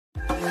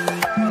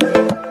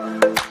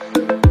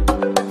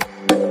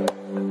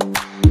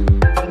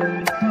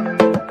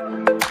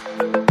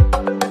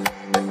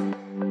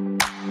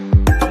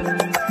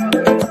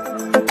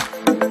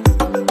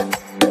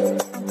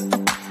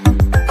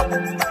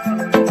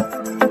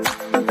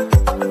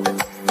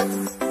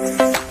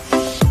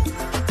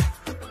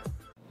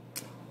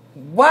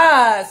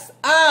What's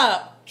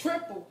up,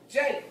 Triple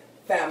J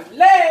family?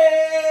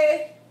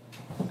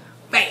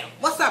 Bam!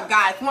 What's up,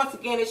 guys? Once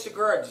again, it's your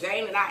girl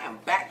Jane, and I am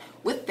back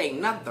with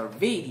another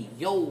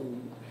video.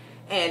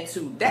 And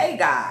today,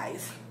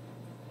 guys,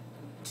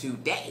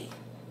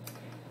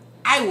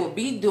 I will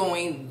be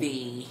doing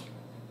the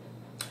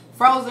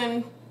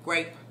frozen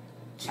grape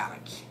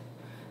challenge.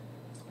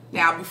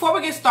 Now, before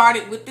we get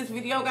started with this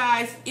video,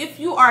 guys, if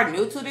you are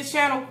new to this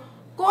channel,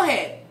 go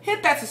ahead,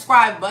 hit that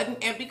subscribe button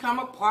and become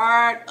a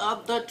part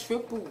of the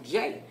Triple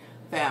J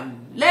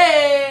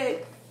family.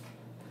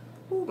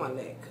 Ooh, my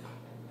neck.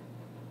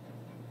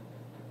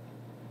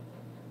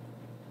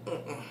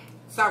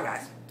 Sorry,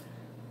 guys.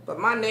 But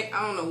my neck,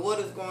 I don't know what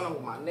is going on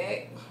with my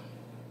neck.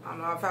 I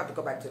don't know if I have to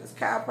go back to this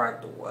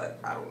chiropractor or what.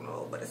 I don't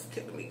know, but it's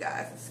killing me,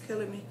 guys. It's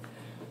killing me.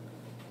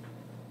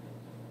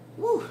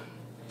 Woo.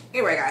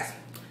 Anyway, guys,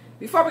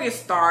 before we get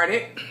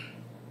started,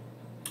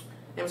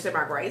 let me say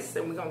my grace,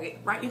 and we're going to get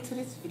right into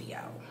this video.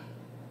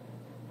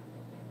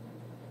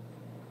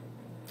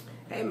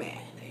 Amen.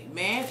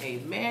 Amen.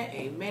 Amen.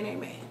 Amen.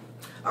 Amen.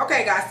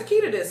 Okay, guys, the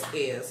key to this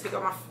is, here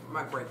go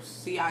my grapes.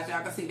 See, y'all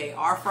can see they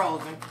are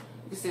frozen.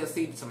 You can still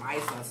see some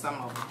ice on some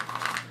of them.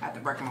 I have to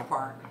break them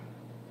apart.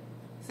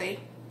 See?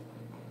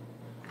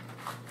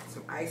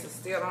 Some ice is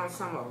still on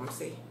some of them,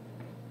 see?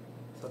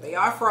 So they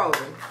are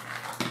frozen.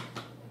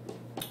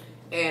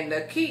 And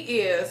the key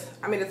is,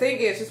 the thing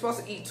is, you're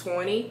supposed to eat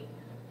 20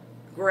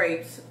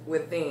 grapes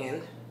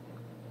within.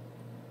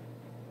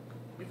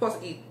 You're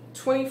supposed to eat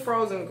 20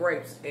 frozen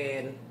grapes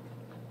in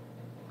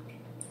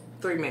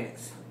 3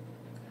 minutes.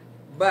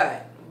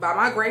 But by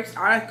my grapes,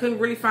 I couldn't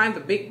really find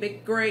the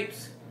big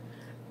grapes.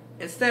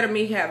 Instead of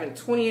me having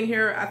 20 in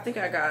here, I think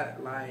I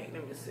got like,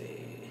 let me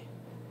see.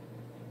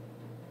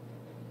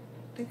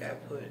 I think I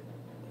put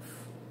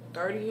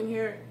 30 in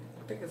here.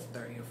 I think it's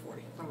 30 or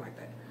 40, something like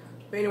that.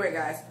 But anyway,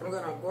 guys, I'm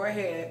going to go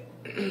ahead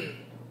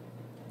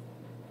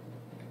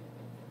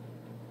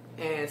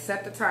and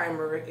set the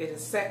timer. It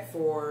is set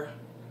for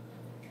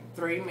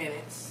 3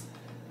 minutes.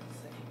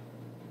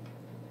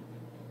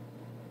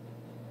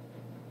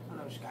 I don't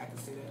know if you guys can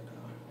see that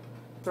though.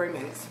 3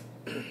 minutes.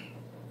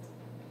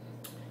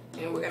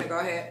 And we're going to go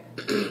ahead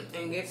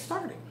and get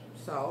started.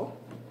 So,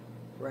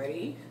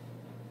 ready,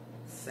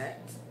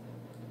 set,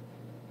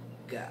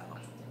 go.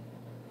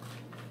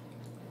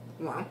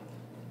 Come on.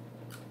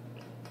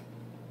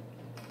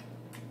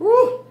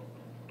 Woo!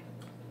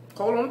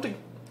 Hold on to.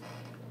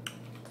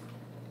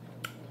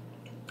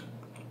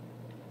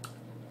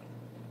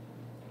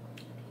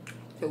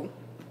 Two.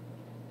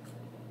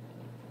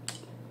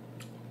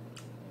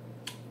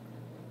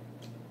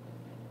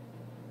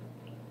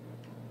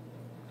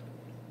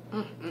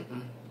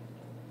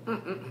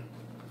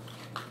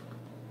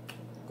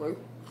 Great.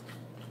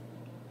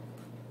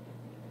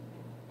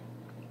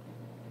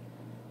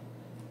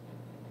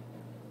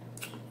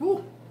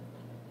 Woo.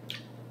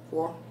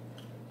 4.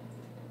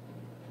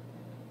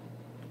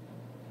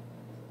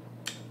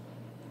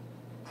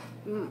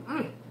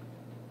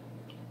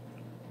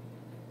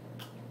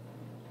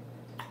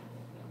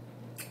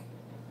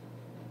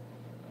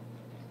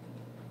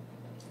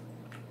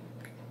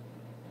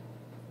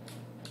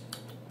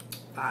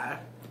 Five.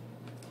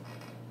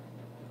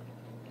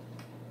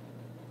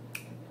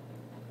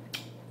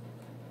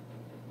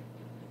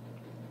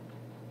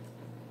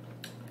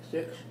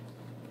 6.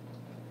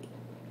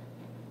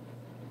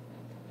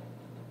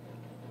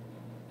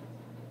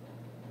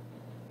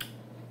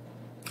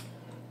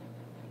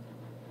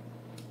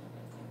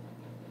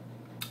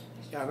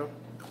 7.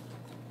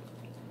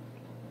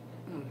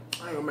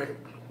 I ain't gonna make it.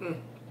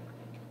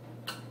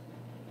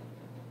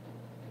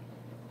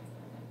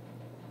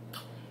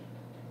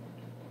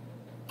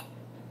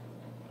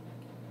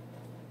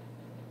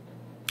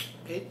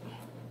 8.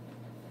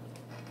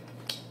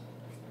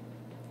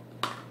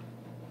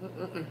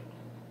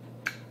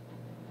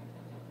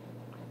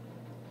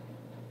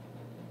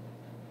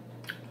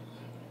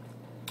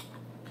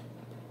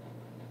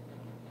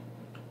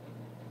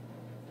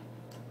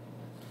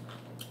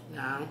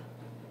 Now.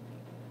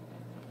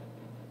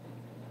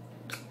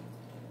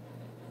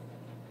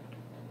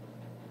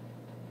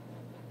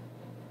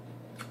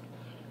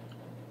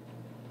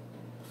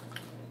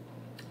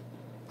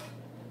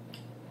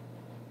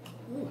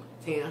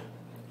 10.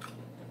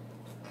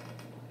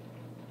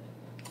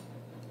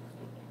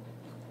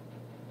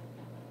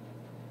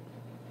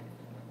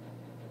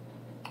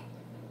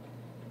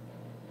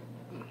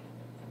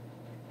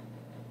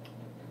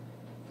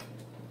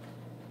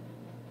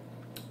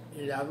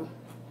 11.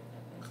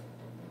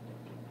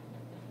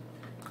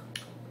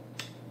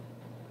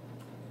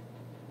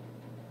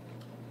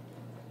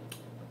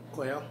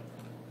 12.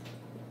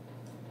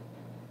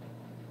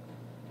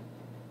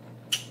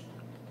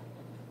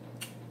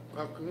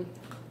 13.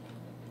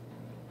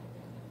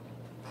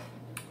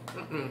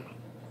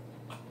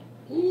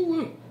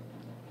 Ooh.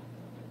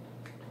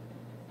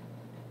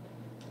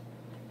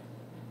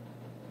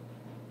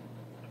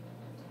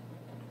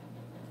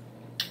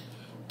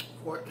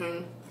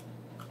 14.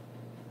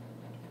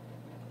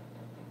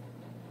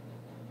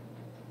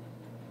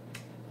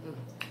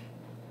 15.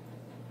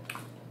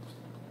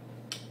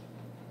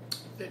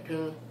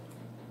 15.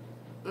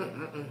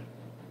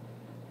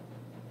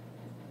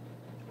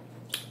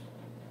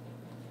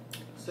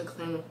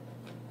 16.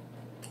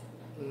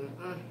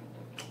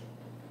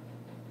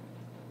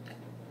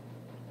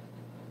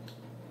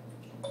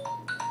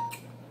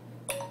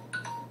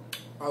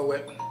 Oh,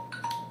 wait.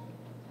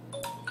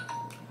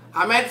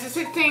 I made it to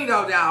 16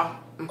 though, y'all.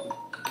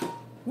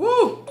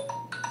 Woo!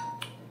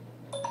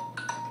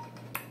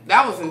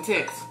 That was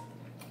intense.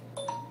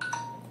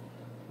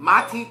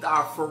 My teeth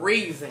are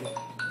freezing.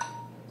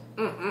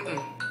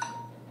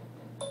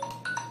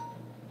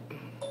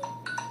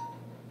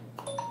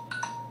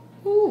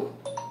 Woo.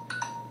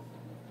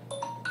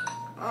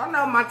 Oh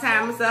no, my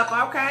time is up.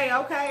 Okay.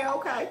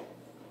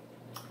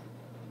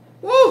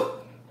 Woo!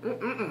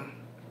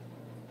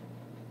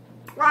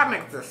 Well, I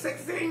make it to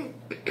 16.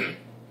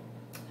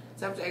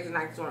 17, 18,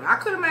 19, 20. I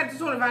could have made it to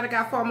 20 if I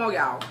got 4 more,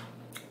 y'all.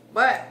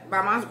 But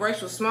by my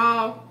grace was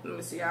small. Let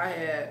me see, I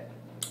had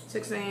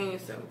 16,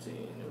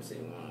 17, let me see,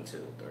 1,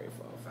 2, 3,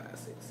 4, 5,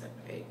 6, 7,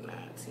 8, 9,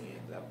 10,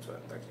 11,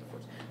 12, 13,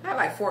 14. I had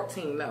like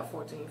 14 left,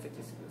 14,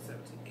 15, 16,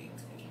 17, 18.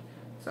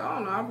 So I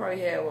don't know, I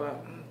probably had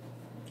what?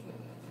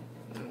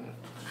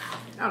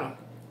 I don't know.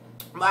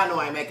 But I know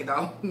I ain't make it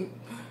though.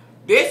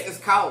 This is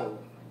cold.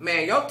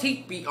 Man, your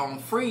teeth be on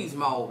freeze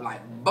mode,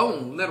 like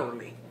boom,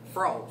 literally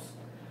froze.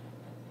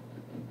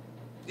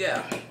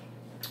 Yeah.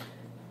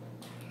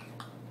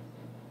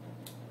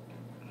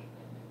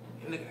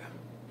 And look,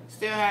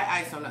 still had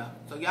ice on them.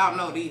 So y'all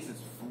know these is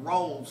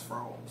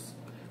froze.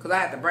 Because I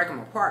had to break them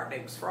apart. They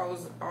was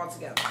froze all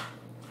together.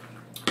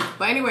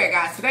 But anyway,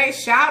 guys, today's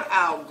shout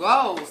out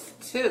goes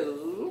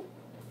to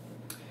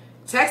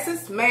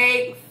Texas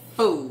Made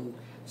Food.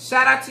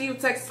 Shout out to you,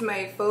 Texas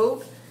Made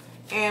Food.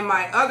 And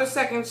my other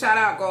second shout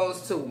out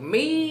goes to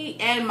me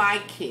and my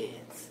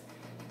kids.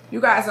 You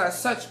guys are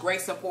such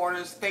great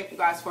supporters. Thank you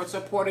guys for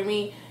supporting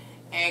me.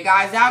 And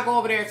guys, y'all go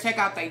over there and check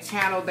out their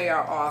channel. They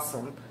are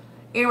awesome.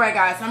 Anyway,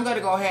 guys, I'm going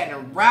to go ahead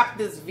and wrap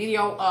this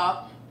video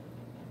up.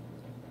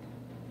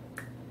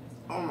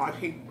 Oh, my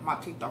teeth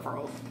are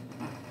frozen.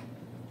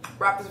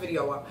 Wrap this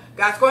video up.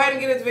 Guys, go ahead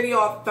and give this video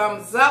a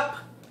thumbs up.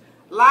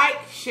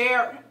 Like,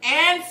 share,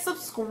 and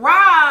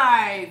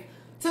subscribe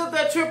to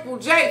the Triple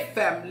J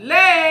family.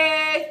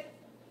 I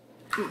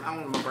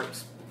want my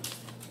grapes.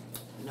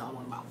 No, I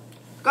want them out.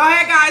 Go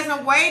ahead, guys.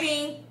 I'm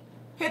waiting.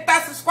 Hit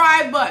that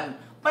subscribe button.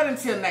 But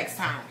until next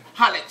time,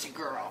 holla at your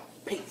girl.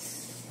 Peace.